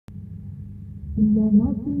Hi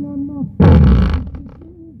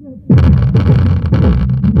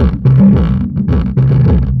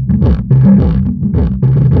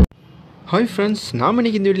friends, நாம்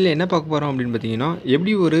இன்னைக்கு இந்த வீடியோவில் என்ன பார்க்க போகிறோம் அப்படின்னு பார்த்தீங்கன்னா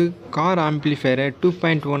எப்படி ஒரு கார் ஆம்பிளிஃபையரை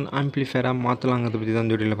 2.1 ஆம்பிளிஃபையராக மாற்றலாங்கிறத பற்றி தான்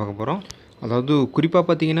இந்த வீடியோவில் பார்க்க போகிறோம். அதாவது குறிப்பாக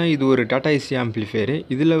பார்த்தீங்கன்னா இது ஒரு டாடா ஏசி ஆம்பிளிஃபையரு.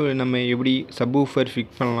 இதில் நம்ம எப்படி சப்வூஃபர்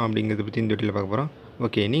ஃபிக்ஸ் பண்ணலாம் அப்படிங்கிறத பற்றி இந்த வீடியோவில் பார்க்க போகிறோம்.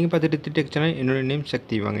 ஓகே, நீங்கள் பார்த்துட்டு திட்டக் சேனல், என்னோட நேம்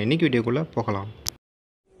சக்தி. வாங்க இன்றைக்கி வீடியோக்குள்ளே போகலாம்.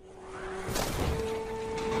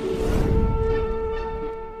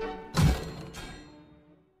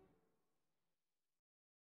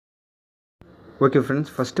 ஓகே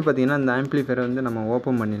ஃப்ரெண்ட்ஸ், ஃபஸ்ட்டு பார்த்தீங்கன்னா இந்த ஆம்பிளிஃபையரை நம்ம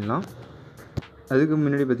ஓப்பன் பண்ணிடலாம். அதுக்கு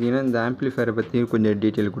முன்னாடி பார்த்தீங்கன்னா இந்த ஆம்பிளிஃபையரை பற்றி கொஞ்சம்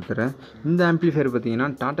டீட்டெயில் கொடுத்துறேன். இந்த ஆம்பிளிஃபையர் பார்த்தீங்கன்னா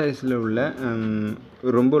டாடா ஏஸில் உள்ள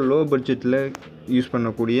ரொம்ப லோ பட்ஜெட்டில் யூஸ்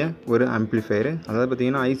பண்ணக்கூடிய ஒரு ஆம்பிளிஃபையரு. அதாவது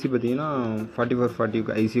பார்த்தீங்கன்னா ஐசி பார்த்தீங்கன்னா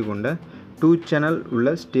 4440 ஐசி கொண்ட 2 சேனல்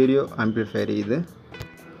உள்ள ஸ்டீரியோ ஆம்பிளிஃபையர் இது.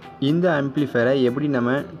 இந்த ஆம்பிளிஃபையரை எப்படி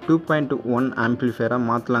நம்ம 2.1 ஆம்பிளிஃபையராக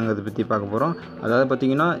மாற்றலாங்கிறத பற்றி பார்க்க போகிறோம். அதாவது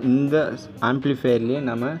பார்த்திங்கன்னா இந்த ஆம்பிளிஃபையர்லேயே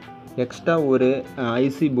நம்ம எக்ஸ்ட்ரா ஒரு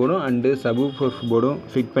ஐசி போர்டும் அண்டு சப்வூஃபர் போர்டும்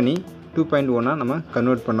ஃபிட் பண்ணி 2.1 நம்ம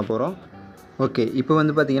கன்வெர்ட் பண்ண போகிறோம். ஓகே, இப்போ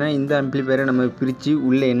பார்த்திங்கன்னா இந்த ஆம்பிளிஃபையரை நம்ம பிரித்து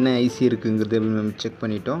உள்ளே என்ன ஐசி இருக்குங்கிறது நம்ம செக்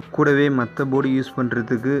பண்ணிட்டோம். கூடவே மற்ற போர்டு யூஸ்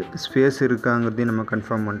பண்ணுறதுக்கு ஸ்பேஸ் இருக்காங்கிறதையும் நம்ம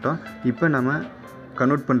கன்ஃபார்ம் பண்ணிட்டோம். இப்போ நம்ம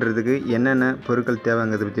கன்வெர்ட் பண்ணுறதுக்கு என்னென்ன பொருட்கள்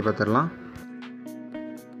தேவைங்கிறத பற்றி பார்த்துடலாம்.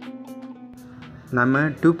 நம்ம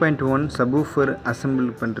 2.1 சப்வூஃபர் அசம்பிள்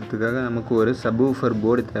பண்ணுறதுக்காக நமக்கு ஒரு சப்வூஃபர்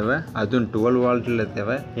போர்டு தேவை. அதுவும் 12 வால்ட்டில்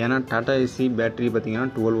தேவை. ஏன்னா டாடா ஏசி பேட்டரி பார்த்திங்கன்னா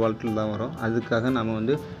 12 வால்ட்டில் தான் வரும். அதுக்காக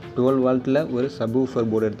நம்ம 12 வால்ட்டில் ஒரு சப்வூஃபர்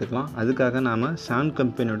போர்டு எடுத்துக்கலாம். அதுக்காக நாம் சாண்ட்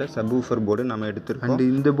கம்பெனியோட சப்வூஃபர் போர்டு நம்ம எடுத்துருக்கோம். அண்ட்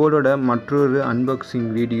இந்த போர்டோட மற்றொரு அன்பாக்சிங்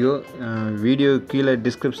வீடியோ கீழே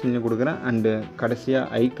டிஸ்கிரிப்ஷன்லையும் கொடுக்குறேன். அண்டு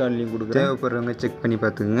கடைசியாக ஐகார்ட்லேயும் கொடுக்குறேன். தேவைப்படுறவங்க செக் பண்ணி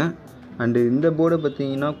பார்த்துக்குங்க. அண்டு இந்த போர்டை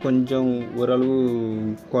பார்த்திங்கன்னா கொஞ்சம் ஓரளவு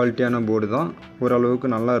குவாலிட்டியான போர்டு தான்,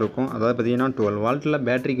 ஓரளவுக்கு நல்லா இருக்கும். அதாவது பார்த்திங்கன்னா 12 வால்ட்டில்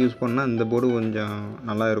பேட்டரிக்கு யூஸ் பண்ணால் இந்த போர்டு கொஞ்சம்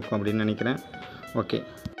நல்லா இருக்கும் அப்படின்னு நினைக்கிறேன். ஓகே,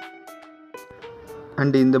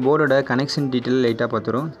 அண்டு இந்த போர்டோட கனெக்ஷன் டீட்டெயில் லைட்டாக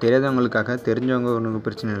பார்த்துரும். தெரியாதவங்களுக்காக, தெரிஞ்சவங்க ஒன்றும்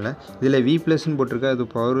பிரச்சனை இல்லை. இதில் V+ன்னு போட்டிருக்கு, அது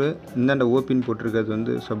பவர். இந்தாண்ட ஓபின்னு போட்டிருக்கு,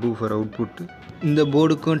 அது சப்வூஃபர் அவுட்புட்டு. இந்த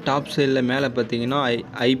போர்டுக்கும் டாப் சைடில் மேலே பார்த்தீங்கன்னா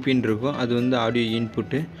ஐபின்னு இருக்கும், அது ஆடியோ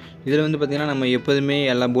இன்புட்டு. இதில் பார்த்திங்கன்னா நம்ம எப்போதுமே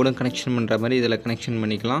எல்லா போர்டும் கனெக்ஷன் பண்ணுற மாதிரி இதில் கனெக்ஷன்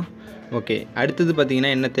பண்ணிக்கலாம். ஓகே, அடுத்தது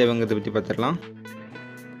பார்த்திங்கன்னா என்ன தேவைங்கிறத பற்றி பார்த்துடலாம்.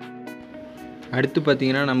 அடுத்து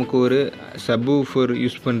பார்த்திங்கன்னா நமக்கு ஒரு சப்வூஃபர்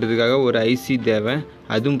யூஸ் பண்ணுறதுக்காக ஒரு ஐசி தேவை.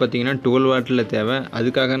 அதுவும் பார்த்திங்கன்னா 12 வாட்டில் தேவை.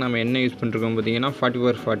 அதுக்காக நம்ம என்ன யூஸ் பண்ணிருக்கோம் பார்த்திங்கன்னா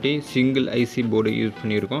 4440 சிங்கிள் ஐசி போர்டு யூஸ்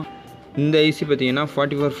பண்ணியிருக்கோம். இந்த ஐசி பார்த்திங்கன்னா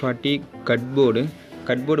 4440 கட் போர்டு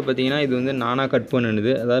பார்த்திங்கன்னா இது நானாக கட்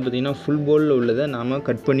பண்ணுது. அதாவது பார்த்திங்கன்னா ஃபுல் போர்டில் உள்ளதை நாம்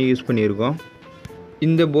கட் பண்ணி யூஸ் பண்ணியிருக்கோம்.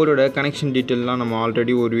 இந்த போர்டோட கனெக்ஷன் டீட்டெயிலாம் நம்ம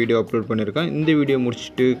ஆல்ரெடி ஒரு வீடியோ அப்லோட் பண்ணியிருக்கோம். இந்த வீடியோ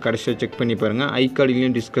முடிச்சுட்டு கடைசியாக செக் பண்ணி பாருங்கள்.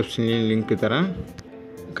 ஐகார்ட்லேயும் டிஸ்கிரிப்ஷன்லேயும் லிங்க் தரேன்,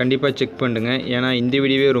 கண்டிப்பாக செக் பண்ணுங்கள். ஏன்னா இந்த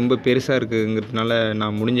வீடியோவே ரொம்ப பெருசாக இருக்குங்கிறதுனால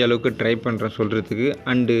நான் முடிஞ்ச அளவுக்கு ட்ரை பண்ணுறேன் சொல்கிறதுக்கு.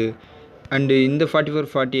 அண்டு இந்த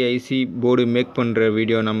 4440 ஐசி போர்டு மேக் பண்ணுற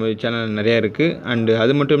வீடியோ நம்ம சேனலில் நிறையா இருக்குது. அண்டு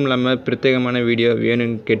அது மட்டும் இல்லாமல் பிரத்யேகமான வீடியோ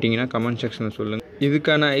வேணும்னு கேட்டிங்கன்னா கமெண்ட் செக்ஷனில் சொல்லுங்கள்.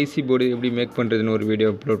 இதுக்கான ஐசி போர்டு எப்படி மேக் பண்ணுறதுன்னு ஒரு வீடியோ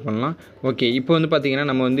அப்லோட் பண்ணலாம். ஓகே, இப்போ பார்த்திங்கன்னா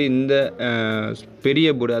நம்ம இந்த பெரிய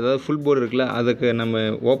போர்டு, அதாவது ஃபுல் போர்டு இருக்குல்ல, அதுக்கு நம்ம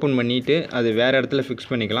ஓப்பன் பண்ணிவிட்டு அது வேறு இடத்துல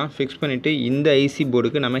ஃபிக்ஸ் பண்ணிக்கலாம். ஃபிக்ஸ் பண்ணிவிட்டு இந்த ஐசி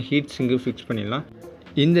போர்டுக்கு நம்ம ஹீட் சிங்கு ஃபிக்ஸ் பண்ணிடலாம்.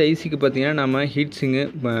 இந்த ஐசிக்கு பார்த்திங்கன்னா நம்ம ஹீட் சிங்கு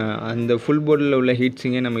அந்த ஃபுல் போர்டில் உள்ள ஹீட்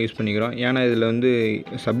சிங்கை நம்ம யூஸ் பண்ணிக்கிறோம். ஏன்னா இதில்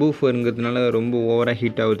சப்வூஃபருங்கிறதுனால ரொம்ப ஓவராக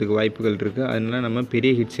ஹீட் ஆகிறதுக்கு வாய்ப்புகள் இருக்குது. அதனால நம்ம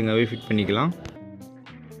பெரிய ஹீட் சிங்காகவே ஃபிட் பண்ணிக்கலாம்.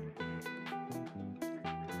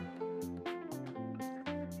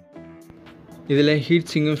 இதில்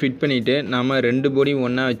ஹீட் சிங்கும் ஃபிட் பண்ணிவிட்டு நம்ம 2 போர்டையும்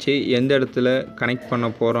ஒன்றா வச்சு எந்த இடத்துல கனெக்ட் பண்ண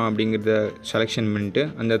போகிறோம் அப்படிங்கிறத செலெக்ஷன் பண்ணிவிட்டு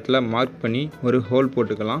அந்த இடத்துல மார்க் பண்ணி ஒரு ஹோல்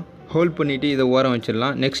போட்டுக்கலாம். ஹோல் பண்ணிவிட்டு இதை ஓரம்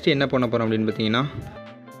வச்சிடலாம். நெக்ஸ்ட்டு என்ன பண்ண போகிறோம் அப்படின்னு பார்த்திங்கன்னா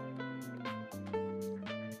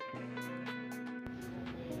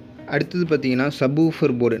அடுத்தது பார்த்திங்கன்னா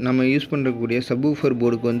சப்வூஃபர் போர்டு, நம்ம யூஸ் பண்ணுறக்கூடிய சப்வூஃபர்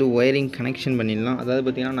போர்டுக்கு ஒயரிங் கனெக்ஷன் பண்ணிடலாம். அதாவது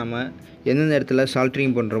பார்த்திங்கன்னா நம்ம எந்தெந்த இடத்துல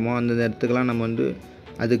சால்ட்ரிங் பண்ணுறோமோ அந்தந்த இடத்துக்கெலாம் நம்ம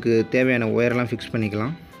அதுக்கு தேவையான ஒயரெல்லாம் ஃபிக்ஸ்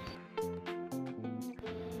பண்ணிக்கலாம்.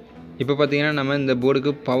 இப்போ பார்த்திங்கன்னா நம்ம இந்த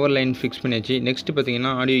போர்டுக்கு பவர் லைன் ஃபிக்ஸ் பண்ணியாச்சு. நெக்ஸ்ட்டு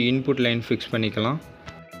பார்த்திங்கன்னா ஆடியோ இன்புட் லைன் ஃபிக்ஸ் பண்ணிக்கலாம்.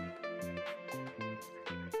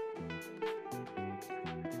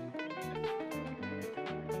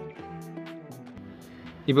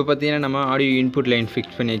 இப்போ பார்த்திங்கன்னா நம்ம ஆடியோ இன்புட் லைன்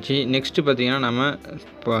ஃபிக்ஸ் பண்ணியாச்சு. நெக்ஸ்ட்டு பார்த்திங்கன்னா நம்ம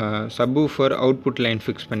சப்வூஃபர் அவுட்புட் லைன்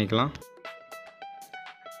ஃபிக்ஸ் பண்ணிக்கலாம்.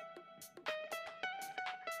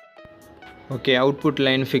 ஓகே, அவுட்புட்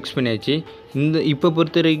லைன் ஃபிக்ஸ் பண்ணியாச்சு. இப்போ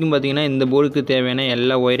பொறுத்த வரைக்கும் பார்த்திங்கன்னா இந்த போர்டுக்கு தேவையான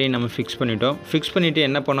எல்லா ஒயரையும் நம்ம ஃபிக்ஸ் பண்ணிட்டோம். ஃபிக்ஸ் பண்ணிவிட்டு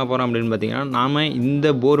என்ன பண்ண போகிறோம் அப்படின்னு பார்த்திங்கன்னா, நாம் இந்த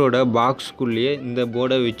போர்டோட பாக்ஸ்க்குள்ளேயே இந்த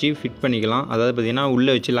போர்டை வச்சு ஃபிட் பண்ணிக்கலாம். அதாவது பார்த்திங்கன்னா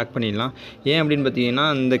உள்ளே வச்சு லாக் பண்ணிடலாம். ஏன் அப்படின்னு பார்த்திங்கன்னா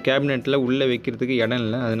இந்த கேபினெட்டில் உள்ளே வைக்கிறதுக்கு இடம்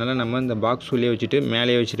இல்லை. அதனால் நம்ம இந்த பாக்ஸ்க்குள்ளேயே வச்சுட்டு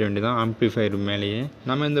மேலேயே வச்சுட்டு வேண்டியதான், ஆம்ப்ளிஃபையர் மேலேயே.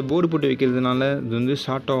 நம்ம இந்த போர்டு போட்டு வைக்கிறதுனால இது வந்து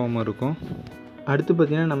ஷார்ட் ஆகாமல் இருக்கும். அடுத்து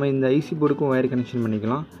பார்த்திங்கன்னா நம்ம இந்த ஐசி போர்டுக்கும் ஒயர் கனெக்ஷன்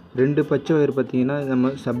பண்ணிக்கலாம். 2 பச்சை ஒயர் பார்த்திங்கன்னா நம்ம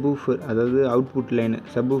சப்வூஃபர், அதாவது அவுட்புட் லைனு,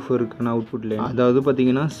 சப்வூஃபருக்கான அவுட்புட் லைன், அதாவது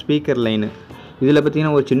பார்த்திங்கன்னா ஸ்பீக்கர் லைனு. இதில்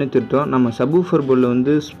பார்த்திங்கன்னா ஒரு சின்ன திருத்தம், நம்ம சப்வூஃபர் போர்டில்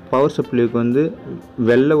வந்து பவர் சப்ளைக்கு வந்து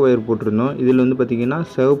வெள்ளை ஒயர் போட்டிருந்தோம். இதில் வந்து பார்த்திங்கன்னா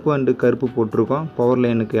சிவப்பு அண்டு கருப்பு போட்டிருக்கோம் பவர்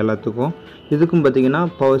லைனுக்கு எல்லாத்துக்கும். இதுக்கும் பார்த்திங்கன்னா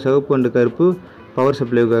சிவப்பு அண்டு கருப்பு பவர்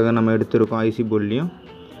சப்ளைக்காக நம்ம எடுத்திருக்கோம் ஐசி போர்ட்லேயும்.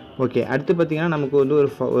 ஓகே, அடுத்து பார்த்திங்கன்னா நமக்கு வந்து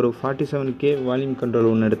ஒரு 47K வால்யூம் கண்ட்ரோல்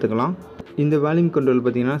ஒன்று எடுத்துக்கலாம். இந்த வால்யூம் கண்ட்ரோல்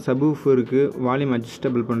பார்த்திங்கன்னா சப்வூஃபருக்கு வால்யூம்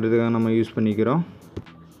அட்ஜஸ்டபிள் பண்ணுறதுக்காக நம்ம யூஸ் பண்ணிக்கிறோம்.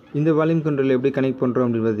 இந்த வால்யூம் கண்ட்ரோல் எப்படி கனெக்ட் பண்ணுறோம்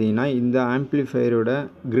அப்படின்னு பார்த்திங்கன்னா, இந்த ஆம்ப்ளிஃபையரோட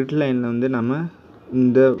கிரிட் லைனில் வந்து நம்ம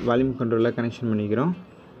இந்த வால்யூம் கண்ட்ரோலில் கனெக்ஷன் பண்ணிக்கிறோம்.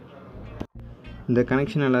 இந்த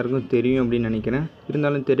கனெக்ஷன் எல்லாருக்கும் தெரியும் அப்படின்னு நினைக்கிறேன்.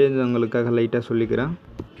 இருந்தாலும் தெரியாதவங்களுக்காக லைட்டாக சொல்லிக்கிறேன்.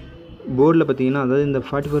 போர்டில் பார்த்திங்கன்னா, அதாவது இந்த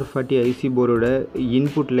 4440 ஐசி போர்டோட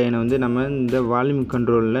இன்புட் லைனை வந்து நம்ம இந்த வால்யூம்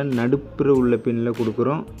கண்ட்ரோலில் நடுப்புற உள்ள பின்னில்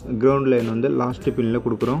கொடுக்குறோம். கிரவுண்ட் லைன் வந்து லாஸ்ட்டு பின்னில்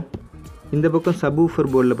கொடுக்குறோம். இந்த பக்கம் சப்வூஃபர்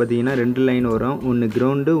போர்டில் பார்த்திங்கன்னா 2 லைன் வரும். ஒன்று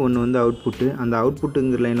கிரவுண்டு, ஒன்று வந்து அவுட்புட்டு. அந்த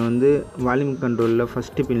அவுட்புட்டுங்கிற லைன் வந்து வால்யூம் கண்ட்ரோலில்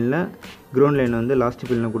ஃபஸ்ட்டு பின்னில், கிரவுண்ட் லைன் வந்து லாஸ்ட்டு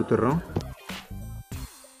பின்னில் கொடுத்துட்றோம்.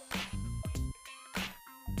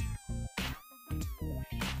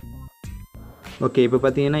 ஓகே, இப்போ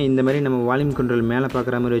பார்த்திங்கன்னா இந்த மாதிரி நம்ம வால்யூம் கண்ட்ரோல் மேலே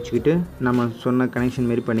பார்க்குற மாதிரி வச்சுக்கிட்டு நம்ம சொன்ன கனெக்ஷன்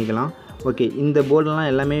மாரி பண்ணிக்கலாம். ஓகே, இந்த போர்டெல்லாம்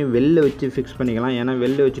எல்லாமே வெளில வச்சு ஃபிக்ஸ் பண்ணிக்கலாம். ஏன்னா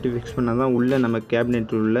வெளில வச்சுட்டு ஃபிக்ஸ் பண்ணால் தான் உள்ளே நம்ம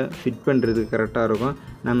கேபினெட் உள்ள ஃபிட் பண்ணுறதுக்கு கரெக்டாக இருக்கும்.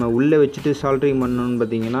 நம்ம உள்ளே வச்சுட்டு சால்ட்ரிங் பண்ணணும்னு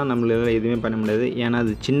பார்த்திங்கன்னா நம்மளால் எதுவுமே பண்ண முடியாது. ஏன்னா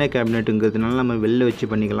அது சின்ன கேபினெட்டுங்கிறதுனால நம்ம வெளில வச்சு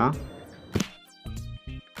பண்ணிக்கலாம்.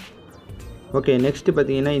 ஓகே, நெக்ஸ்ட்டு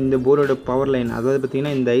பார்த்திங்கன்னா இந்த போர்டோட பவர் லைன், அதாவது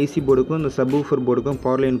பார்த்திங்கன்னா இந்த ஐசி போர்டுக்கும் இந்த சப்வூஃபர் போர்டுக்கும்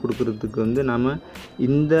பவர் லைன் கொடுக்குறதுக்கு வந்து நம்ம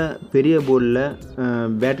இந்த பெரிய போர்டில்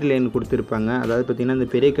பேட்டரி லைன் கொடுத்துருப்பாங்க. அதாவது பார்த்திங்கன்னா இந்த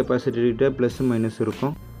பெரிய கெப்பாசிட்டிகிட்ட ப்ளஸ் மைனஸ்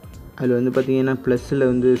இருக்கும். அதில் வந்து பார்த்திங்கன்னா ப்ளஸில்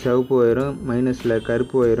வந்து சிவப்பு ஒயரும், மைனஸில்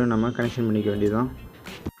கருப்பு ஒயரும் நம்ம கனெக்ஷன் பண்ணிக்க வேண்டியதுதான்.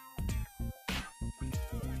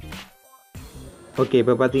 ஓகே,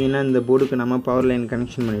 இப்போ பார்த்திங்கன்னா இந்த போர்டுக்கு நம்ம பவர் லைன்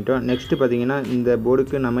கனெக்ஷன் பண்ணிட்டோம். நெக்ஸ்ட்டு பார்த்திங்கன்னா இந்த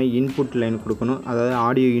போர்டுக்கு நம்ம இன்புட் லைன் கொடுக்கணும், அதாவது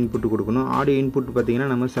ஆடியோ இன்புட் கொடுக்கணும். ஆடியோ இன்புட் பார்த்திங்கன்னா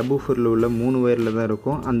நம்ம சப்வூஃபரில் உள்ள 3 ஒயரில் தான்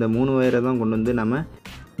இருக்கும். அந்த 3 ஒயரை தான் கொண்டு வந்து நம்ம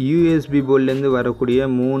யூஎஸ்பி போர்ட்லேருந்து வரக்கூடிய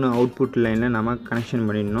 3 அவுட்புட் லைனில் நம்ம கனெக்ஷன்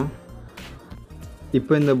பண்ணிடணும்.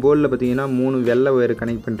 இப்போ இந்த போர்டில் பார்த்திங்கன்னா 3 வெள்ளை ஒயர்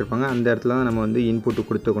கனெக்ட் பண்ணியிருப்பாங்க. அந்த இடத்துல தான் நம்ம வந்து இன்புட்டு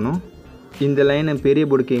கொடுத்துக்கணும். இந்த லைனை பெரிய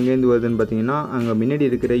போர்டுக்கு எங்கேருந்து வருதுன்னு பார்த்திங்கன்னா அங்கே முன்னாடி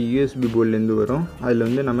இருக்கிற யூஎஸ்பி போர்ட்லேருந்து வரும். அதில்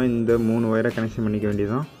வந்து நம்ம இந்த 3 ஒயரை கனெக்ஷன் பண்ணிக்க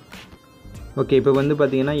வேண்டியதுதான். ஓகே, இப்போ வந்து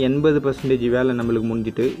பார்த்திங்கன்னா 80% வேலை நம்மளுக்கு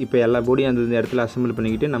முடிஞ்சிட்டு, இப்போ எல்லா போர்டையும் அந்த இடத்துல அசம்பிள்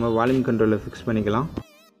பண்ணிக்கிட்டு நம்ம வால்யூம் கண்ட்ரோலில் ஃபிக்ஸ் பண்ணிக்கலாம்.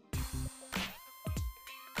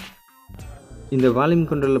 இந்த வால்யூம்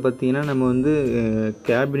கண்ட்ரோலில் பார்த்திங்கன்னா நம்ம வந்து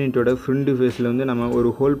கேபினெட்டோட ஃப்ரண்ட் ஃபேஸில் வந்து நம்ம ஒரு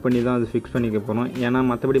ஹோல் பண்ணி தான் அது ஃபிக்ஸ் பண்ணிக்க போகிறோம். ஏன்னா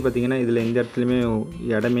மற்றபடி பார்த்திங்கன்னா இதில் எந்த இடத்துலையுமே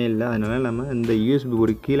இடமே இல்லை. அதனால் நம்ம இந்த யூஎஸ்பி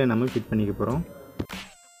போர்டு கீழே நம்ம ஃபிட் பண்ணிக்க போகிறோம்.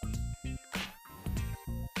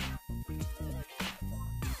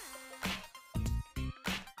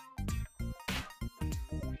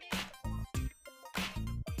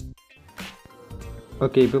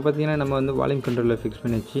 ஓகே, இப்போ பார்த்திங்கன்னா நம்ம வந்து வால்யூம் கண்ட்ரோலில் ஃபிக்ஸ்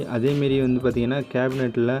பண்ணியாச்சு. அதேமாரி வந்து பார்த்திங்கன்னா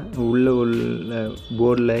கேபினெட்டில் உள்ள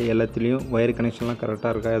போர்டில் எல்லாத்துலேயும் ஒயர் கனெக்ஷன்லாம்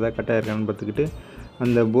கரெக்டாக இருக்கா, எதாவது கட்டாக இருக்கான்னு பார்த்துக்கிட்டு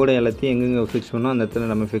அந்த போர்டை எல்லாத்தையும் எங்கெங்கே ஃபிக்ஸ் பண்ணோம் அந்த இடத்துல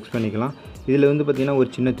நம்ம ஃபிக்ஸ் பண்ணிக்கலாம். இதில் வந்து பார்த்திங்கன்னா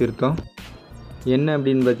ஒரு சின்ன திருத்தம் என்ன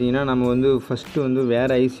அப்படின்னு பார்த்திங்கன்னா, நம்ம வந்து ஃபஸ்ட்டு வந்து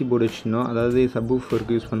வேறு ஐசி போர்டு வச்சுருந்தோம். அதாவது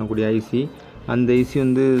சப்வூஃபருக்கு யூஸ் பண்ணக்கூடிய ஐசி, அந்த ஐசி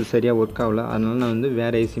வந்து சரியாக ஒர்க் ஆகலை. அதனால் நான் வந்து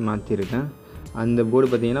வேறு ஐசி மாற்றிருக்கேன். அந்த போர்டு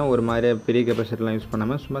பார்த்திங்கன்னா ஒரு மாதிரியாக பெரிய கெப்பாசிட்டிலாம் யூஸ்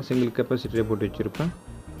பண்ணாமல் சும்மா சிங்கிள் கெப்பாசிட்டியை போட்டு வச்சுருப்பேன்.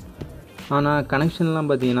 ஆனால் கனெக்ஷன்லாம்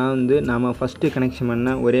பார்த்திங்கன்னா வந்து நம்ம ஃபஸ்ட்டு கனெக்ஷன்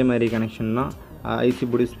பண்ண ஒரே மாதிரி கனெக்ஷன் தான். ஐசி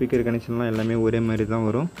போர்டு ஸ்பீக்கர் கனெக்ஷன்லாம் எல்லாமே ஒரே மாதிரி தான்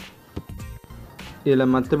வரும். இதில்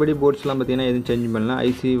மற்றபடி போர்ட்ஸ்லாம் பார்த்திங்கன்னா எதுவும் சேஞ்ச் பண்ணல.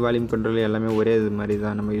 ஐசி வால்யூம் கண்ட்ரோல் எல்லாமே ஒரே இது மாதிரி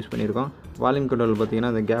தான் நம்ம யூஸ் பண்ணியிருக்கோம். வால்யூம் கண்ட்ரோல்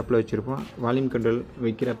பார்த்திங்கன்னா அந்த கேப்பில் வச்சுருப்போம். வால்யூம் கண்ட்ரோல்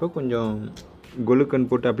வைக்கிறப்ப கொஞ்சம் கொலுக்கன்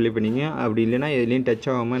போட்டு அப்ளை பண்ணிங்க. அப்படி இல்லைனா எதுலேயும்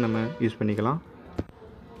டச் ஆகாமல் நம்ம யூஸ் பண்ணிக்கலாம்.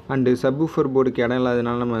 அண்டு சப்வூஃபர் போர்டுக்கு இடம்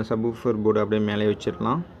இல்லாததுனால நம்ம சப்வூஃபர் போர்டு அப்படியே மேலே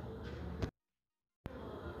வச்சிடலாம்.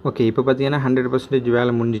 ஓகே, இப்போ பார்த்திங்கன்னா 100%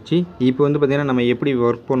 வேலை முடிஞ்சிச்சு. இப்போ வந்து பார்த்திங்கன்னா நம்ம எப்படி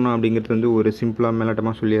ஒர்க் பண்ணோம் அப்படிங்கிறது வந்து ஒரு சிம்பிளாக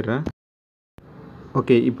மேலோட்டமாக சொல்லிடுறேன்.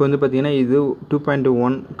 ஓகே, இப்போ வந்து பார்த்திங்கன்னா இது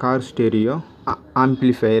 2.1 கார் ஸ்டேரியோ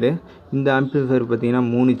ஆம்ப்ளிஃபையரு. இந்த ஆம்ப்ளிஃபையர் பார்த்திங்கன்னா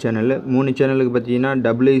 3 சேனல். 3 சேனலுக்கு பார்த்திங்கன்னா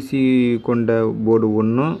டபுள் ஐசி கொண்ட போர்டு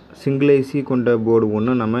ஒன்றும், சிங்கிள் ஐசி கொண்ட போர்டு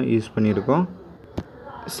ஒன்றும் நம்ம யூஸ் பண்ணியிருக்கோம்.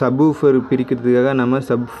 சப்வூஃபர் பிரிக்கிறதுக்காக நம்ம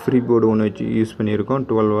சப் ஃப்ரீ போர்டு ஒன்று வச்சு யூஸ் பண்ணியிருக்கோம்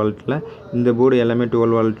 12 வால்ட்டில். இந்த போர்டு எல்லாமே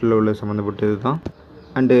 12 வால்ட்டில் உள்ள சம்மந்தப்பட்டது தான்.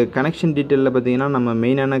 அண்டு கனெக்ஷன் டீட்டெயிலில் பார்த்தீங்கன்னா நம்ம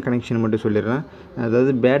மெயினான கனெக்ஷன் மட்டும் சொல்லிடுறேன்.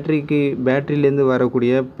 அதாவது பேட்டரியிலேருந்து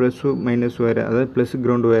வரக்கூடிய ப்ளஸ் மைனஸ் ஒயர், அதாவது ப்ளஸ்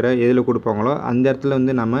கிரவுண்ட் ஒயரை எதில் கொடுப்பாங்களோ அந்த இடத்துல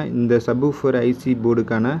வந்து நம்ம இந்த சப்வூஃபர் ஐசி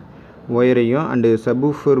போர்டுக்கான ஒயரையும் அண்டு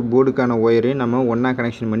சப்வூஃபர் போர்டுக்கான ஒயரையும் நம்ம ஒன்றா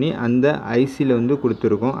கனெக்ஷன் பண்ணி அந்த ஐசியில் வந்து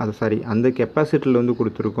கொடுத்துருக்கோம். அந்த கெப்பாசிட்டரில் வந்து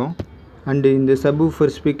கொடுத்துருக்கோம். அண்டு இந்த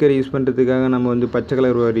சப்வூஃபர் ஸ்பீக்கர் யூஸ் பண்ணுறதுக்காக நம்ம வந்து பச்சை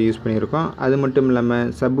கலர் ஒயர் யூஸ் பண்ணியிருக்கோம். அது மட்டும் இல்லாமல்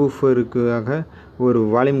சப்வூஃபருக்காக ஒரு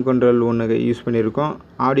வால்யூம் கண்ட்ரோல் ஒன்று யூஸ் பண்ணியிருக்கோம்.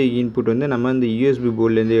 ஆடியோ இன்புட் வந்து நம்ம இந்த யூஎஸ்பி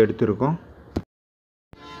போர்ட்லேருந்து எடுத்திருக்கோம்.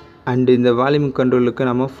 அண்டு இந்த வால்யூம் கண்ட்ரோலுக்கு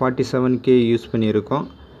நம்ம 47K யூஸ் பண்ணியிருக்கோம்.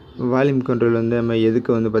 வால்யூம் கண்ட்ரோல் வந்து நம்ம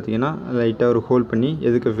எதுக்கு வந்து பார்த்திங்கன்னா லைட்டாக ஒரு ஹோல்ட் பண்ணி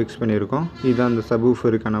எதுக்கு ஃபிக்ஸ் பண்ணியிருக்கோம். இதுதான் அந்த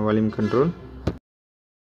சப்வூஃபருக்கான வால்யூம் கண்ட்ரோல்.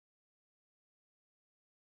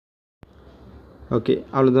 ஓகே,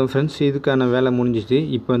 அவ்வளோதான் ஃப்ரெண்ட்ஸ், இதுக்கான வேலை முடிஞ்சிச்சு.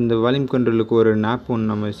 இப்போ இந்த வால்யூம் கண்ட்ரோலுக்கு ஒரு நாப்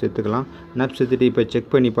ஒன்று நம்ம சேர்த்துக்கலாம். நாப் சேர்த்துட்டு இப்போ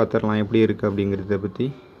செக் பண்ணி பார்த்துடலாம் எப்படி இருக்குது அப்படிங்கிறத பற்றி.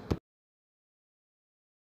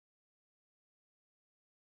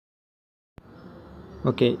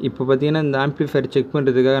 ஓகே, இப்போ பார்த்திங்கன்னா இந்த ஆம்ப்ளிஃபயர் செக்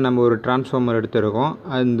பண்ணுறதுக்காக நம்ம ஒரு டிரான்ஸ்ஃபார்மர் எடுத்துருக்கோம்.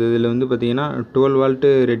 அந்த இதில் வந்து பார்த்திங்கன்னா 12 வால்ட்டு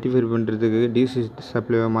ரெக்டிஃபை பண்ணுறதுக்கு டிசி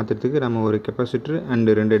சப்ளைவை மாற்றுறதுக்கு நம்ம ஒரு கெப்பாசிட்டர்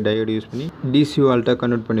அண்டு 2 டயோடு யூஸ் பண்ணி டிசி வால்ட்டாக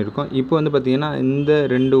கன்வெர்ட் பண்ணியிருக்கோம். இப்போ வந்து பார்த்திங்கன்னா இந்த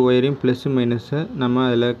 2 ஒயரையும் ப்ளஸ் மைனஸை நம்ம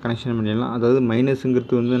அதில் கனெக்ஷன் பண்ணிடலாம். அதாவது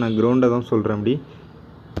மைனஸுங்கிறது வந்து நான் கிரவுண்டை தான் சொல்கிறேன். அப்படி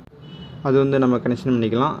அது வந்து நம்ம கனெக்ஷன்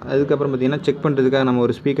பண்ணிக்கலாம். அதுக்கப்புறம் பார்த்திங்கன்னா செக் பண்ணுறதுக்காக நம்ம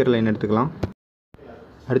ஒரு ஸ்பீக்கர் லைன் எடுத்துக்கலாம்.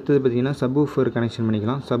 அடுத்தது பார்த்திங்கன்னா சப்வூஃபர் கனெக்ஷன்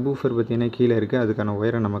பண்ணிக்கலாம். சப்வூஃபர் பார்த்திங்கன்னா கீழே இருக்குது, அதுக்கான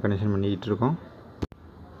ஒயரை நம்ம கனெக்ஷன் பண்ணிக்கிட்டு இருக்கோம்.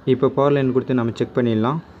 இப்போ பவர் லைன் கொடுத்து நம்ம செக்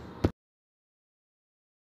பண்ணிடலாம்.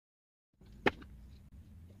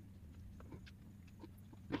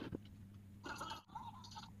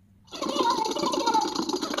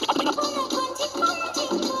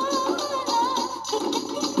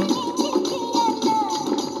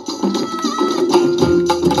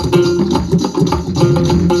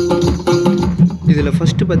 இதில்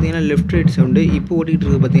ஃபஸ்ட்டு பார்த்தீங்கன்னா லெஃப்ட் ரைட் சவுண்டு, இப்போ ஓட்டிகிட்டு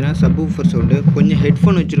இருக்குது பார்த்தீங்கன்னா சப்வூஃபர் சவுண்டு. கொஞ்சம்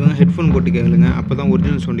ஹெட்ஃபோன் வச்சுருக்கோங்க, ஹெட்ஃபோன் போட்டு கேளுங்க, அப்போ தான்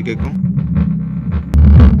ஒரிஜினல் சவுண்டு கேட்கும்.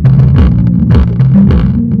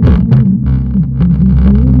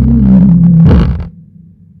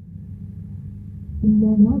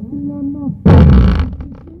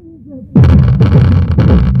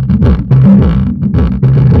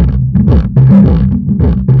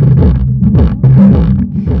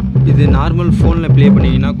 இது நார்மல் ஃபோனில் ப்ளே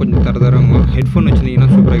பண்ணிங்கன்னா கொஞ்சம் தரதரங்க, ஹெட்ஃபோன் வச்சுருந்தீங்கன்னா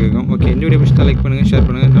சூப்பராக கேட்கும். ஓகே, இந்த வீடியோ பிடிச்சா லைக் பண்ணுங்கள், ஷேர்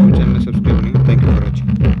பண்ணுங்கள்.